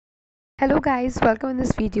Hello guys, welcome in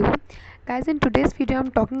this video. Guys, in today's video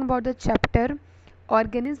I'm talking about the chapter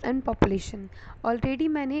organisms and population. Already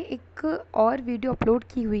मैंने एक और video upload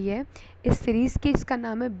की हुई है इस सीरीज़ की, जिसका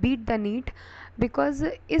नाम है बीट द नीट। बिकॉज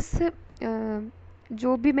इस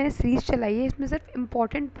जो भी मैंने सीरीज़ चलाई है इसमें सिर्फ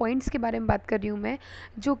इम्पॉर्टेंट पॉइंट्स के बारे में बात कर रही हूँ मैं,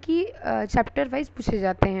 जो कि चैप्टर वाइज पूछे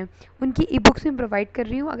जाते हैं। उनकी ई बुक्स में प्रोवाइड कर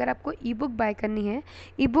रही हूँ। अगर आपको ई बुक बाय करनी है,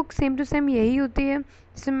 ई बुक सेम टू सेम यही होती है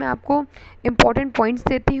जिसमें मैं आपको इम्पॉर्टेंट पॉइंट्स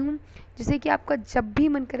देती हूँ, जिससे कि आपका जब भी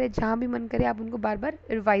मन करे, जहाँ भी मन करे, आप उनको बार बार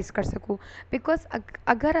रिवाइज कर सको। बिकॉज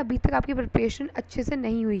अगर अभी तक आपकी प्रिपरेशन अच्छे से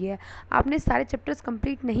नहीं हुई है, आपने सारे चैप्टर्स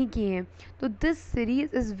कंप्लीट नहीं किए हैं, तो this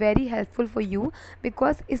series is very helpful for you.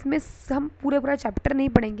 Because इसमें हम पूरा चैप्टर नहीं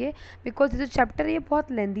पढ़ेंगे, बिकॉज ये जो चैप्टर है ये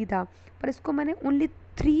बहुत लेंदी था, पर इसको मैंने ओनली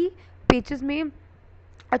 3 पेजेस में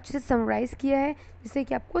अच्छे से समराइज़ किया है, जिससे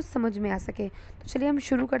कि आपको समझ में आ सके। तो चलिए हम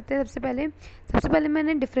शुरू करते हैं। सबसे पहले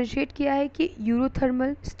मैंने डिफ्रेंशिएट किया है कि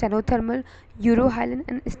यूरोथर्मल, स्टेनोथर्मल, यूरोहाइलन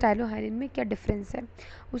एंड स्टाइलोहाइलन में क्या डिफरेंस है।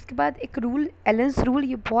 उसके बाद एक रूल, एलेंस रूल,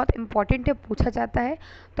 ये बहुत इंपॉर्टेंट है, पूछा जाता है,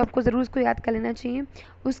 तो आपको ज़रूर इसको याद कर लेना चाहिए।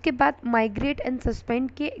 उसके बाद माइग्रेट एंड सस्पेंड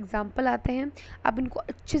के एग्जाम्पल आते हैं, आप इनको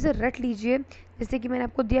अच्छे से रट लीजिए, जैसे कि मैंने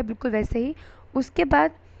आपको दिया बिल्कुल वैसे ही। उसके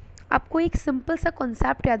बाद आपको एक सिंपल सा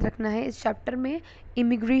कॉन्सेप्ट याद रखना है इस चैप्टर में,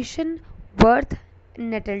 immigration, birth,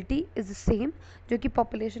 natality is same, जो कि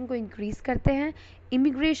पॉपुलेशन को इंक्रीज़ करते हैं।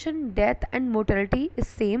 Immigration, death and mortality is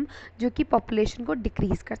same, जो कि पॉपुलेशन को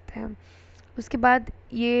डिक्रीज़ करते हैं। उसके बाद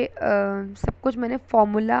ये सब कुछ मैंने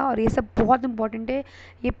फॉर्मूला और ये सब बहुत इंपॉर्टेंट है,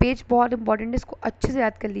 ये पेज बहुत इंपॉर्टेंट है, इसको अच्छे से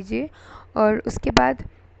याद कर लीजिए। और उसके बाद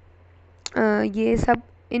ये सब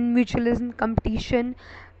इन mutualism, competition,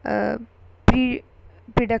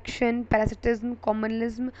 prediction, parasitism,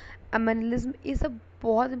 communalism, अमेनलिज्म, ये सब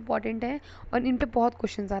बहुत इंपॉर्टेंट है और इन पे बहुत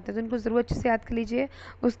क्वेश्चंस आते हैं, तो इनको ज़रूर अच्छे से याद कर लीजिए।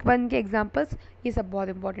 उसके बाद इनके एग्जांपल्स, ये सब बहुत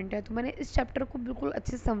इंपॉर्टेंट है। तो मैंने इस चैप्टर को बिल्कुल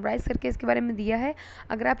अच्छे से समराइज़ करके इसके बारे में दिया है।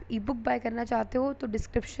 अगर आप ई बुक बाय करना चाहते हो तो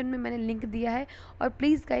डिस्क्रिप्शन में मैंने लिंक दिया है। और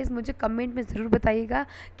प्लीज़ गाइज मुझे कमेंट में ज़रूर बताइएगा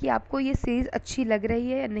कि आपको ये सीरीज़ अच्छी लग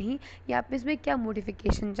रही है या नहीं, या आप इसमें क्या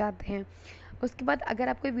मॉडिफिकेशन चाहते हैं। उसके बाद अगर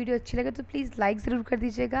आपको ये वीडियो अच्छी लगे तो प्लीज़ लाइक ज़रूर कर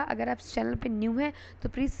दीजिएगा। अगर आप इस चैनल पे न्यू हैं तो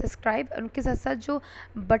प्लीज़ सब्सक्राइब, और उनके साथ साथ जो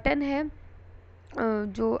बटन है,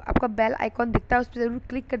 जो आपका बेल आइकॉन दिखता है, उस पर ज़रूर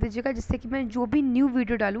क्लिक कर दीजिएगा, जिससे कि मैं जो भी न्यू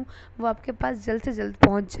वीडियो डालूँ वो आपके पास जल्द से जल्द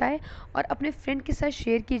पहुंच जाए। और अपने फ्रेंड के साथ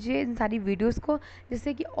शेयर कीजिए इन सारी वीडियोस को,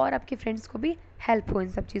 जिससे कि और आपके फ्रेंड्स को भी हेल्प हो इन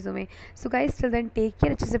सब चीज़ों में। So guys, till then take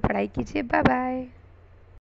care, अच्छे से पढ़ाई कीजिए, बाय बाय।